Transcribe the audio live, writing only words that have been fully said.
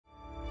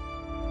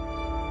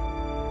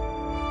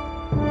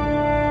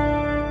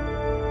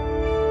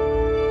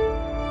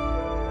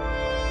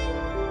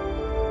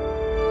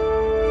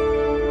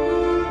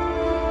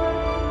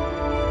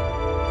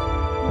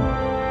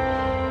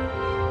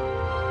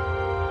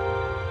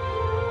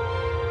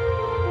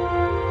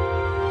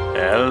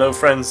Hello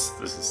friends,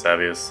 this is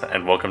Savius,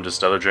 and welcome to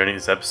Stellar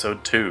Journeys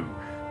Episode 2,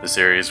 the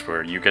series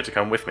where you get to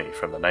come with me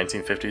from the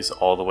 1950s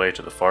all the way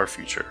to the far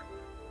future.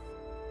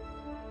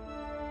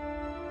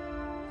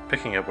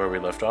 Picking up where we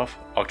left off,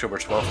 October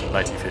 12th,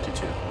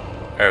 1952,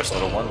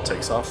 Aristotle 1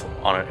 takes off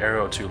on an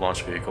Aero 2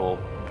 launch vehicle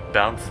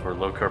bound for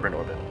low carbon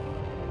orbit.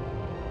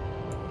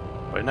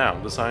 By now,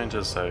 the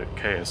scientists at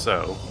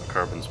KSO, the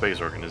Carbon Space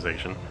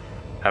Organization,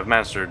 have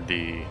mastered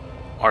the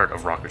art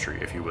of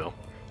rocketry, if you will,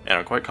 and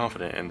are quite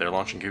confident in their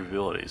launching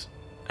capabilities,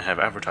 and have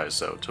advertised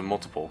so to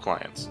multiple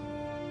clients.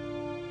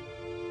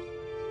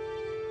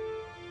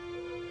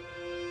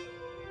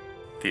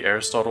 The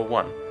Aristotle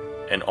 1,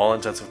 in all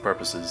intensive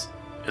purposes,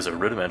 is a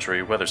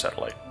rudimentary weather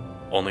satellite,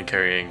 only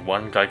carrying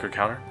one Geiger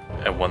counter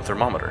and one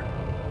thermometer.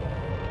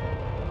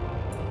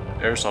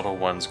 Aristotle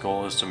 1's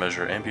goal is to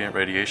measure ambient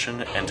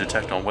radiation and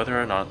detect on whether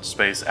or not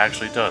space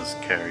actually does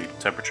carry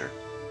temperature.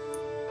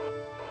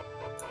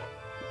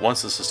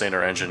 Once the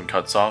sustainer engine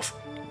cuts off,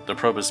 the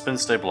probe is spin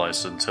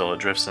stabilized until it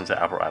drifts into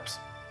apoapse.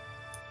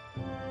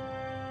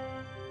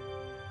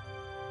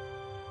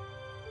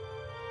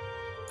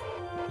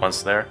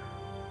 Once there,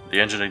 the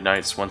engine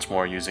ignites once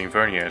more using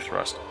vernier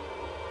thrust.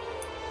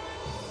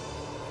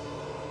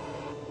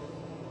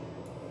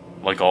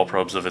 Like all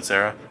probes of its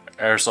era,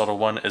 Aristotle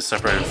 1 is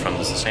separated from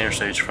the sustainer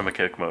stage from a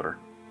kick motor.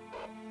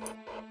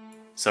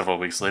 Several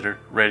weeks later,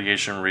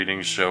 radiation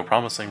readings show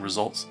promising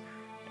results,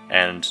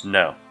 and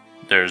no,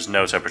 there's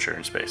no temperature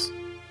in space.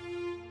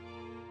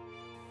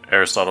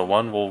 Aristotle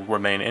 1 will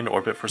remain in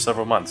orbit for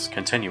several months,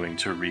 continuing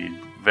to read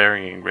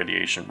varying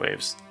radiation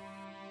waves.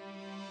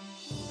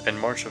 In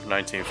March of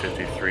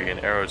 1953, an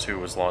Aero 2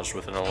 was launched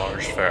with an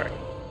enlarged fairing.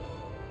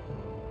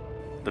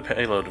 The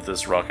payload of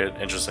this rocket,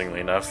 interestingly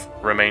enough,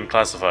 remained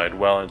classified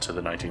well into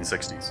the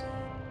 1960s.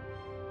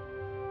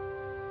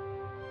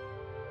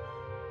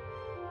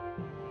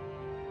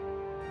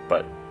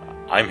 But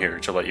I'm here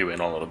to let you in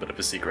on a little bit of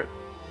a secret.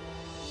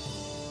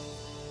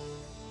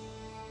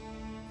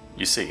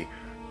 You see,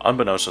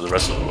 unbeknownst to the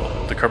rest of the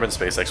world, the Kerbal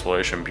Space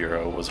Exploration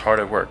Bureau was hard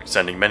at work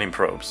sending many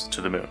probes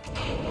to the moon.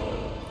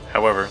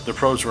 However, the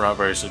probes were not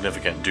very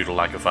significant due to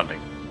lack of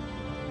funding.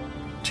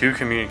 2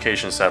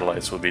 communication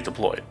satellites would be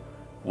deployed.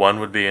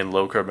 One would be in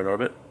low carbon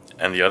orbit,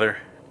 and the other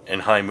in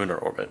high lunar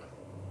orbit.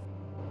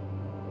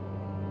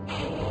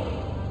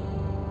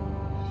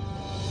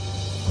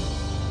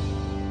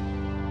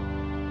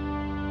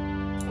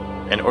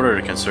 In order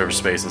to conserve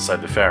space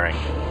inside the fairing,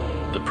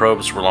 the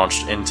probes were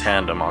launched in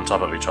tandem on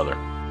top of each other.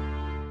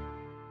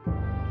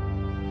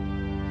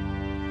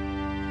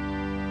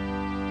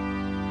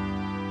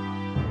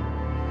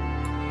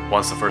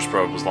 Once the first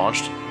probe was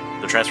launched,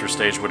 the transfer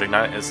stage would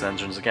ignite its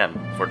engines again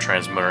for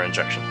transmotor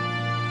injection.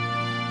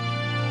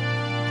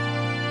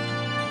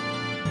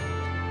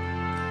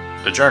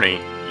 The journey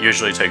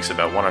usually takes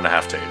about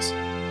 1.5 days.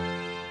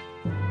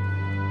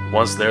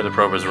 Once there, the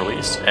probe is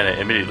released, and it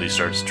immediately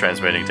starts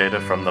transmitting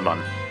data from the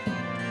Mun.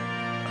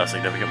 A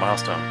significant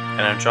milestone,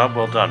 and a job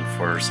well done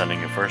for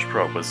sending a first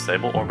probe with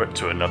stable orbit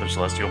to another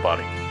celestial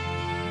body.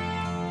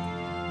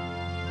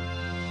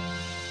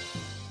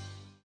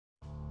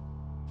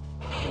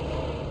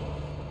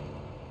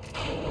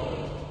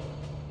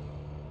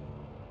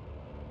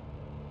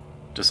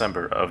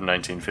 December of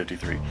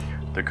 1953,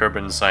 the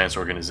Kerbal Science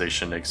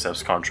Organization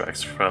accepts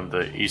contracts from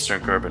the Eastern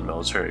Kerbal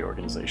military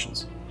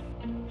organizations.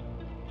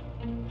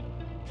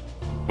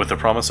 With the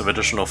promise of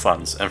additional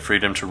funds and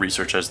freedom to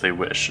research as they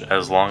wish,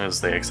 as long as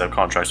they accept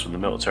contracts from the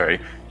military,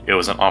 it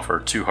was an offer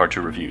too hard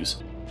to refuse.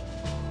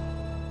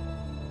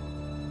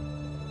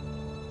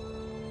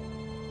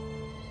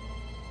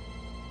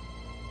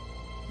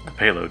 The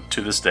payload,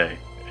 to this day,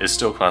 is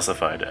still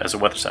classified as a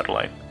weather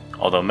satellite,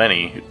 although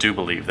many do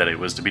believe that it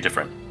was to be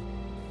different.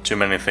 Too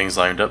many things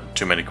lined up,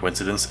 too many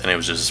coincidences, and it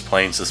was just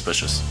plain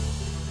suspicious.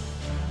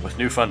 With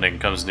new funding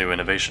comes new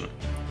innovation.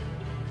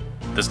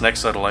 This next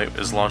satellite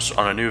is launched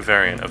on a new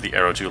variant of the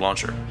Aero 2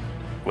 launcher,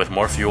 with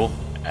more fuel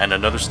and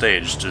another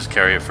stage to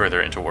carry it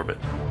further into orbit.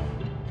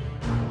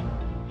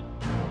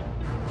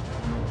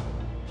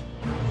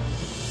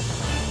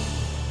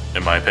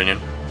 In my opinion,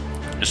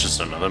 it's just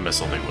another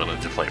missile they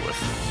wanted to play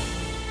with.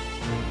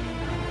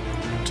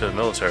 To the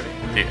military,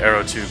 the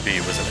Aero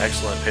 2B was an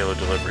excellent payload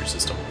delivery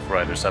system for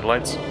either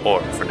satellites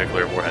or for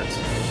nuclear warheads.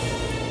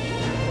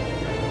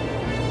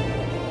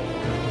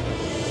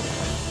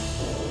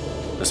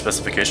 The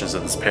specifications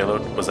of this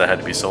payload was that it had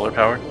to be solar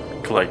powered,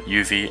 collect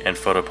UV and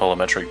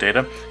photopolarimetric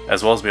data,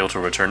 as well as be able to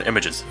return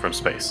images from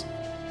space.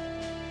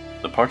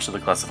 The parts of the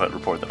classified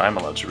report that I'm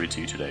allowed to read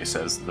to you today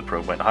says that the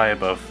probe went high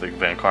above the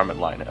Van Karman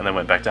line and then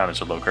went back down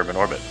into low carbon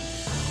orbit.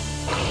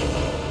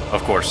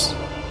 Of course,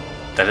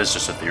 that is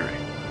just a theory.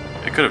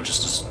 It could have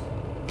just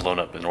blown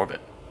up in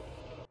orbit.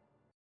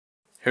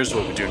 Here's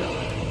what we do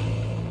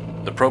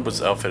know. The probe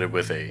was outfitted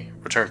with a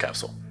return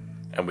capsule,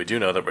 and we do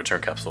know that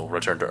return capsule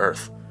returned to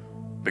Earth,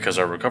 because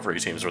our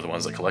recovery teams were the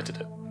ones that collected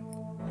it.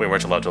 We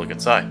weren't allowed to look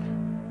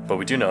inside, but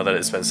we do know that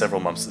it spent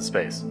several months in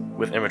space,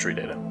 with imagery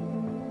data.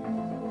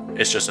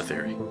 It's just a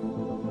theory.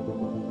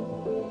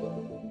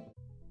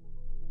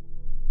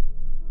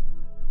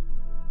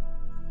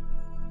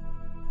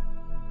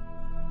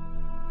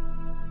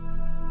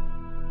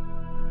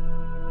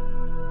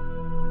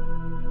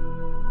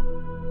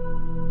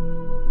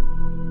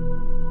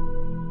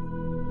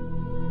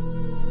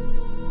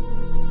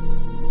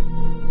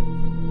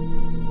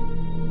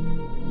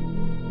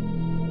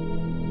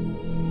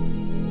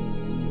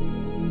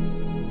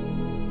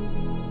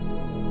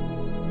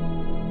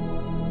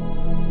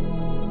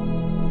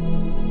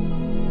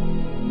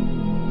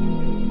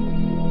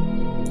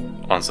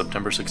 On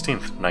September 16,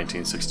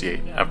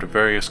 1968, after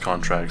various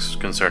contracts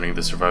concerning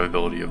the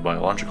survivability of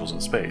biologicals in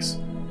space,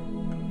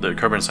 the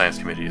Kerbal Science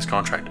Committee is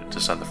contracted to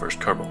send the first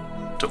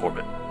Kerbal to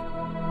orbit.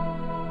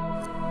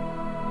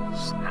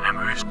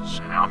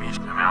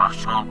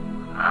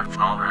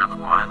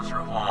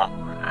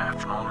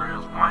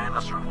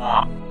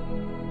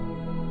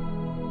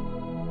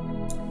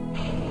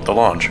 The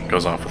launch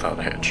goes off without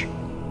a hitch.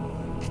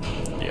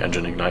 The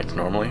engine ignites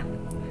normally,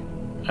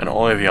 and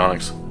all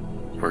avionics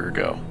were to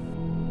go.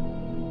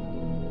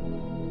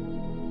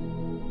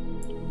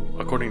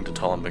 According to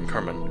Talon Ben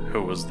Kerman,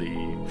 who was the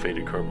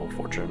fated Kerbal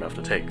fortunate enough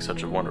to take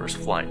such a wondrous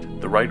flight,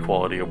 the ride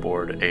quality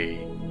aboard a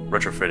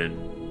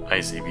retrofitted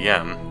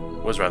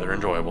ICBM was rather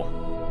enjoyable.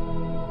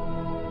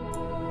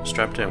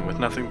 Strapped in with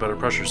nothing but a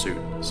pressure suit,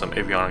 some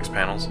avionics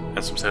panels,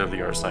 and some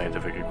state-of-the-art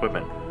scientific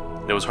equipment,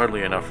 there was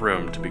hardly enough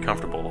room to be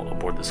comfortable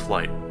aboard this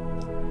flight.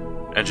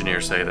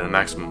 Engineers say that the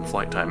maximum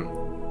flight time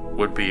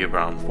would be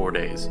around 4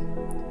 days.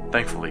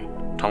 Thankfully,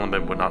 Talon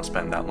Ben would not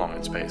spend that long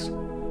in space.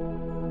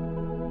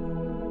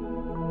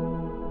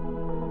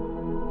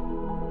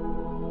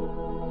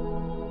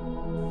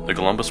 The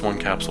Columbus 1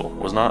 capsule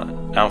was not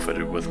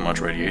outfitted with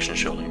much radiation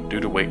shielding due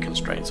to weight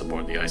constraints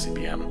aboard the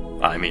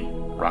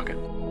rocket.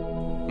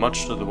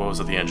 Much to the woes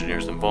of the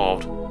engineers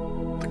involved,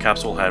 the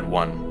capsule had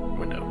one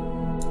window,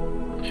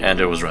 and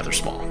it was rather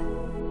small.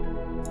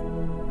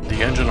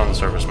 The engine on the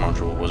service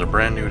module was a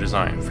brand new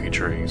design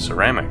featuring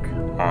ceramic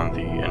on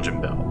the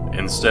engine bell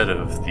instead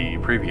of the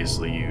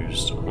previously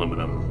used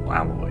aluminum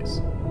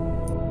alloys.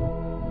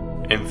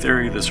 In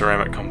theory, the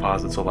ceramic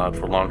composites allowed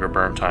for longer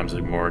burn times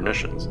and more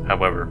ignitions.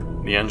 However,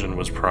 the engine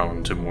was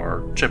prone to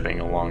more chipping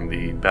along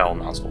the bell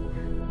nozzle.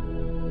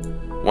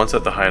 Once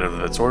at the height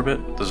of its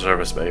orbit, the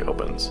service bay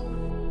opens.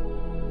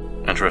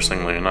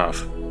 Interestingly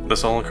enough,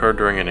 this all occurred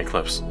during an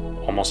eclipse,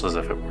 almost as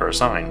if it were a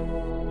sign.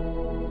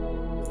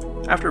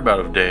 After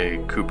about a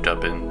day cooped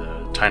up in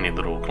the tiny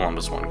little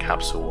Columbus 1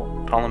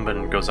 capsule, Talon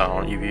Ben goes out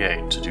on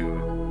EVA to do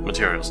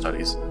material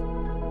studies.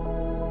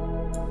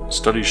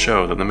 Studies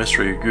show that the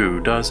mystery goo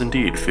does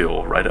indeed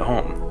feel right at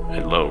home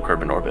in low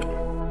Kerbal orbit.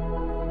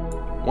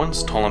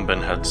 Once Talon Ben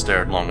had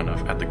stared long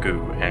enough at the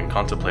goo and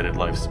contemplated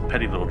life's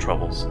petty little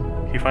troubles,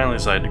 he finally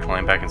decided to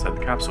climb back inside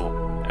the capsule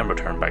and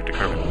return back to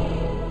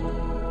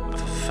Kerbal.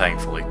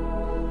 Thankfully.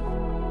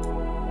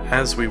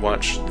 As we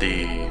watch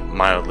the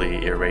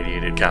mildly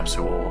irradiated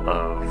capsule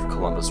of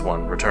Columbus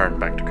 1 return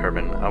back to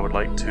Kerbal, I would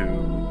like to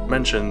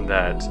mention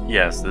that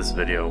yes, this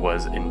video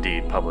was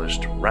indeed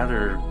published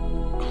rather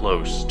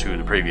close to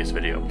the previous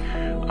video.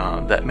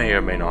 That may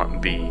or may not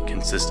be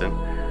consistent,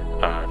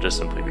 just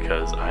simply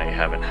because I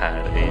haven't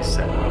had a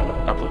set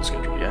upload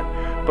schedule yet,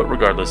 but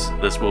regardless,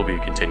 this will be a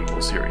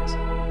continual series.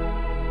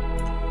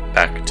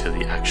 Back to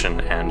the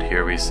action, and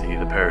here we see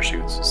the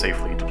parachutes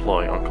safely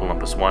deploy on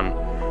Columbus 1,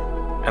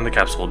 and the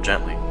capsule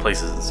gently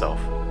places itself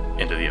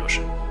into the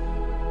ocean.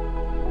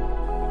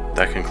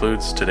 That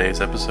concludes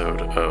today's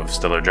episode of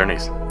Stellar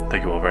Journeys.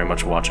 Thank you all very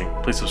much for watching.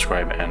 Please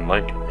subscribe and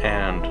like,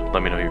 and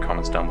let me know your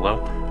comments down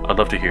below. I'd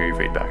love to hear your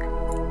feedback.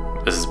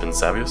 This has been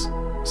Savius,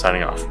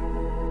 signing off.